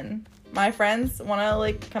 listen, my friends want to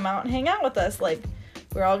like come out and hang out with us. Like,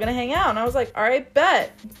 we're all gonna hang out." And I was like, "All right,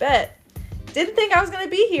 bet." Didn't think I was gonna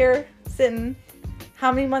be here sitting.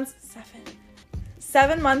 How many months?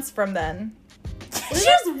 7 months from then. Did you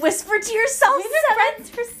just whisper to yourself? We've been friends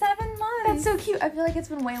for 7 months. That's so cute. I feel like it's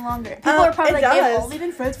been way longer. People are probably like, does. they've only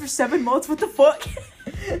been friends for 7 months. What the fuck?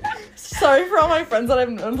 Sorry for all my friends that I've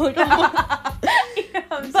known like a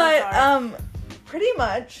month. But pretty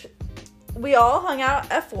much, we all hung out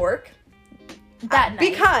at Fork that night.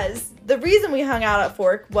 Because the reason we hung out at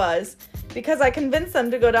Fork was because I convinced them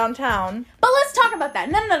to go downtown. But let's talk about that.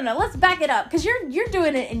 No. Let's back it up. Because you're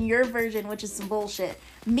doing it in your version, which is some bullshit.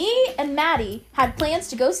 Me and Maddie had plans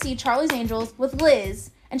to go see Charlie's Angels with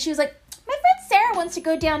Liz. And she was like, my friend Sarah wants to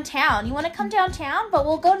go downtown. You want to come downtown? But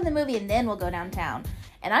we'll go to the movie and then we'll go downtown.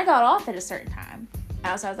 And I got off at a certain time.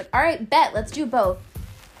 And so I was like, all right, bet. Let's do both.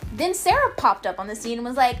 Then Sarah popped up on the scene and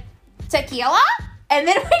was like, tequila? And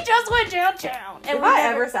then we just went downtown. And if I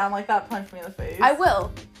ever sound like that, punch me in the face. I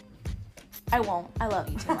will. I won't. I love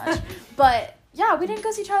you too much. But yeah, we didn't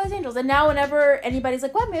go see Charlie's Angels. And now whenever anybody's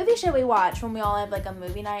like, what movie should we watch? When we all have like a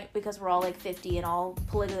movie night because we're all like 50 and all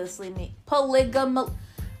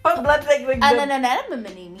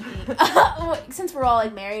since we're all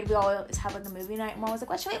like married, we always have like a movie night and we're always like,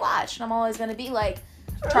 what should we watch? And I'm always going to be like,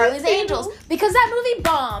 Charlie's Angels, because that movie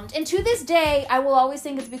bombed. And to this day, I will always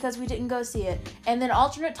think it's because we didn't go see it. And then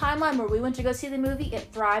alternate timeline where we went to go see the movie,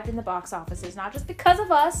 it thrived in the box offices. Not just because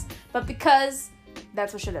of us, but because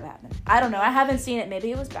that's what should have happened. I don't know. I haven't seen it.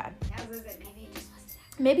 Maybe it was bad.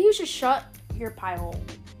 Maybe you should shut your pie hole.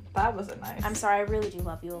 That wasn't nice. I'm sorry. I really do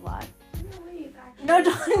love you a lot. No,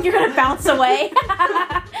 don't. You're gonna bounce away.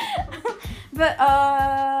 But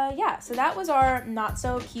yeah. So that was our not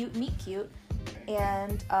so cute meet cute.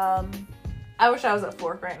 And I wish I was at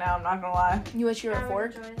Fork right now, I'm not gonna lie. You wish you were at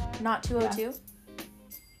Fork? Not 202? Yeah.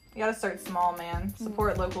 You gotta start small, man.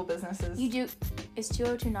 Support local businesses. You do. Is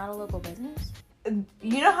 202 not a local business?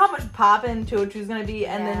 You know how much poppin' 202 is gonna be,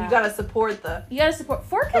 and then you gotta support the... You gotta support...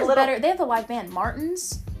 Fork has better... They have the live band.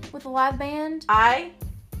 Martin's with the live band. I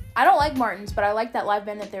don't like Martin's, but I like that live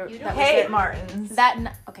band that they're... You don't hate Martin's.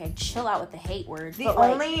 Okay, chill out with the hate word. The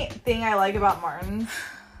only thing I like about Martin's...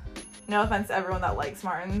 No offense to everyone that likes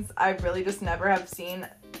Martin's. I really just never have seen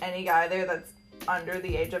any guy there that's under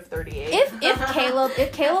the age of 38.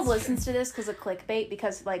 If Caleb listens to this because of clickbait,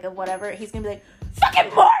 because like of whatever, he's gonna be like,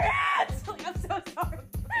 fucking Martin's! Like, I'm so sorry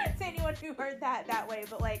to anyone who heard that way,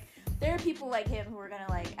 but like there are people like him who are gonna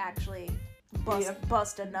like actually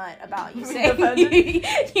bust a nut about you saying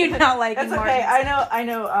you not like Martin's. That's okay. I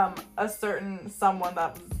know a certain someone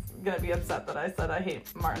that was gonna be upset that I said I hate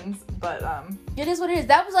Martin's, but it is what it is.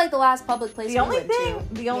 That was like the last public place the only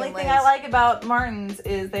thing I like about Martin's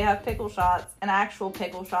is they have pickle shots, and actual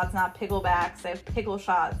pickle shots, not picklebacks. They have pickle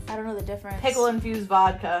shots. I don't know the difference. Pickle infused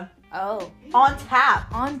vodka. Oh. On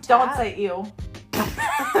tap. Don't say ew.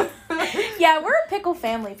 Yeah, we're a pickle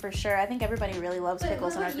family for sure. I think everybody really loves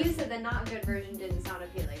pickles. But you said the not good version didn't sound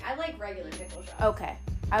appealing. I like regular pickle shots. Okay.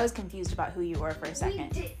 I was confused about who you were for a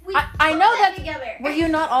second. I know that together. Were you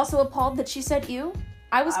not also appalled that she said ew?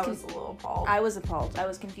 I was a little appalled. I was appalled. I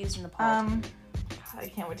was confused and appalled. I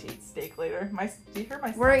can't wait to eat steak later. Do you hear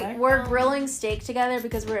my stomach? We're grilling steak together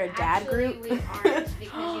because we're a dad group. We aren't because you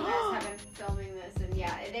guys have been filming this, and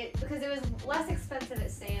yeah, because it was less expensive at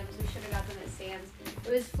Sam's. We should have got them at Sam's.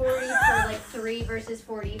 It was 40 for like 3 versus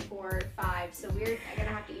 40 for 5. So we're gonna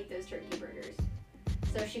have to eat those turkey burgers.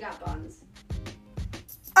 So she got buns.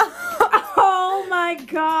 Oh my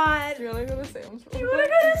god. Do you want to go to Sam's? Do you want to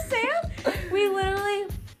go to Sam's? We literally...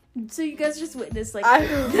 So you guys just witnessed like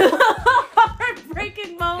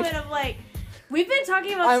heartbreaking moment of like... We've been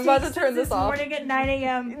talking about I'm steak about to turn this off. Morning at 9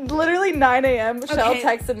 a.m. Literally 9 a.m. Michelle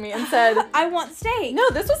texted me and said... I want steak. No,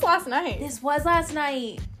 this was last night. This was last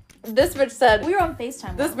night. This bitch said... We were on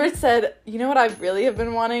FaceTime. This bitch said, you know what I really have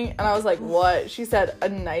been wanting? And I was like, what? She said, a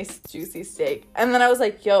nice juicy steak. And then I was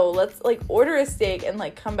like, yo, let's like order a steak and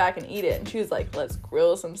like come back and eat it. And she was like, let's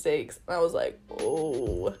grill some steaks. And I was like,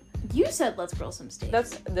 oh. You said let's grill some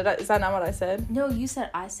steaks. Is that not what I said? No, you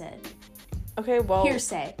said I said. Okay, well.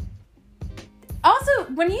 Hearsay. Also,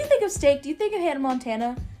 when you think of steak, do you think of Hannah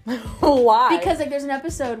Montana? Why? Because, like, there's an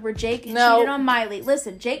episode where Jake cheated on Miley.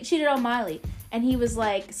 Listen, Jake cheated on Miley. And he was,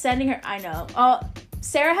 like, sending her... I know.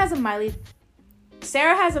 Sarah has a Miley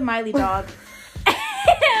dog.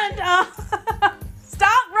 And,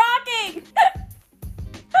 stop rocking!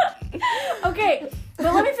 Okay,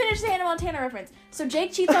 but let me finish the Hannah Montana reference. So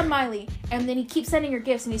Jake cheats on Miley, and then he keeps sending her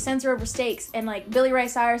gifts, and he sends her over steaks, and, like, Billy Ray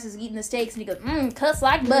Cyrus is eating the steaks, and he goes, cuts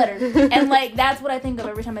like butter. And, like, that's what I think of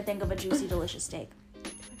every time I think of a juicy, delicious steak.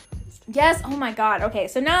 Yes, oh my god. Okay,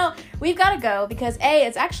 so now we've got to go because A,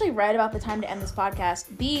 it's actually right about the time to end this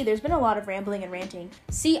podcast. B, there's been a lot of rambling and ranting.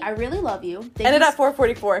 C, I really love you. Ended at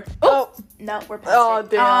 4:44. Oh, no, we're past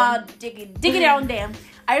it. Damn. Dig it down, damn.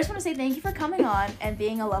 I just want to say thank you for coming on and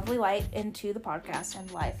being a lovely light into the podcast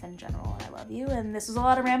and life in general. I love you, and this was a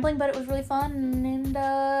lot of rambling, but it was really fun, and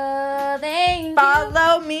thank you.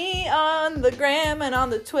 Follow me on the gram and on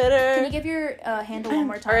the Twitter. Can you give your handle one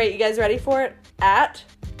more time? All right, you guys ready for it? At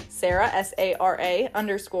Sara, Sara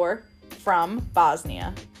 _ from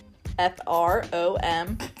Bosnia.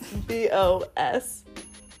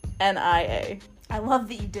 FROMBOSNIA. I love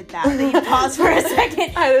that you did that. That you paused for a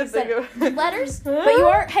second. I didn't think of it. Letters? But you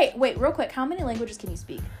are... Hey, wait, real quick. How many languages can you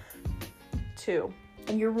speak? 2.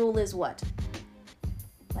 And your rule is what?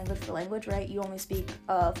 Language for language, right? You only speak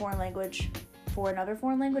a foreign language for another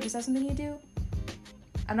foreign language? Is that something you do?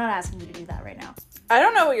 I'm not asking you to do that right now. I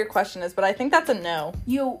don't know what your question is, but I think that's a no.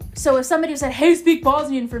 So if somebody said, hey, speak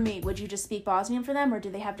Bosnian for me, would you just speak Bosnian for them, or do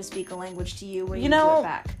they have to speak a language to you where you do it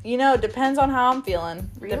back? Depends on how I'm feeling.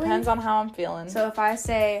 Really? Depends on how I'm feeling. So if I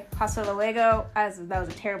say hasta luego, that was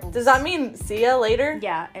a terrible... Does that mean see ya later?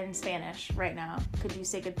 Yeah, in Spanish right now. Could you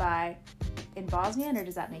say goodbye in Bosnian, or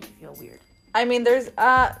does that make you feel weird? I mean, there's,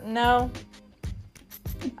 no.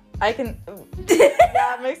 I can...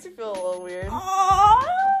 Yeah, it makes me feel a little weird. Aww!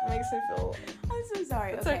 Makes me feel... I'm so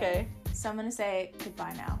sorry. It's okay. So I'm going to say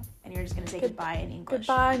goodbye now. And you're just going to say goodbye in English.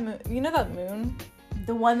 Goodbye, moon. You know that moon?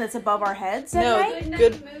 The one that's above our heads at No, night?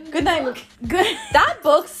 Good night, moon. Good. That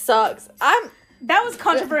book sucks. That was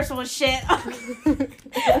controversial as shit.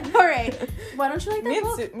 Alright. Why don't you like that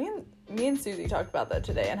book? Me and Susie talked about that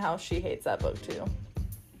today and how she hates that book too.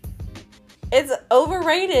 It's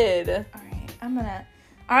overrated. Alright,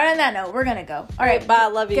 Alright, on that note, we're gonna go. Alright, bye,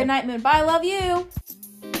 love you. Good night, moon. Bye, love you.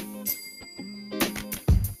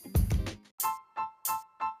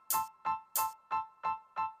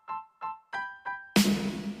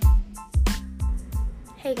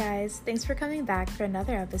 Hey guys, thanks for coming back for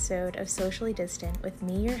another episode of Socially Distant with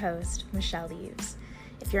me, your host, Michelle Eves.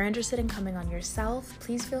 If you're interested in coming on yourself,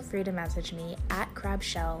 please feel free to message me at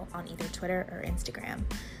crabshell on either Twitter or Instagram.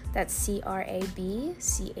 That's CRABCHELE.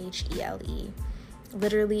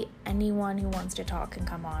 Literally anyone who wants to talk can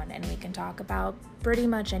come on, and we can talk about pretty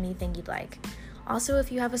much anything you'd like. Also,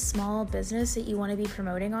 if you have a small business that you want to be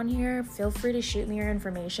promoting on here, feel free to shoot me your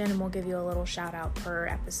information and we'll give you a little shout out per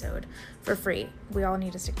episode for free. We all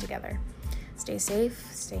need to stick together. Stay safe,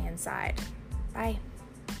 stay inside. Bye.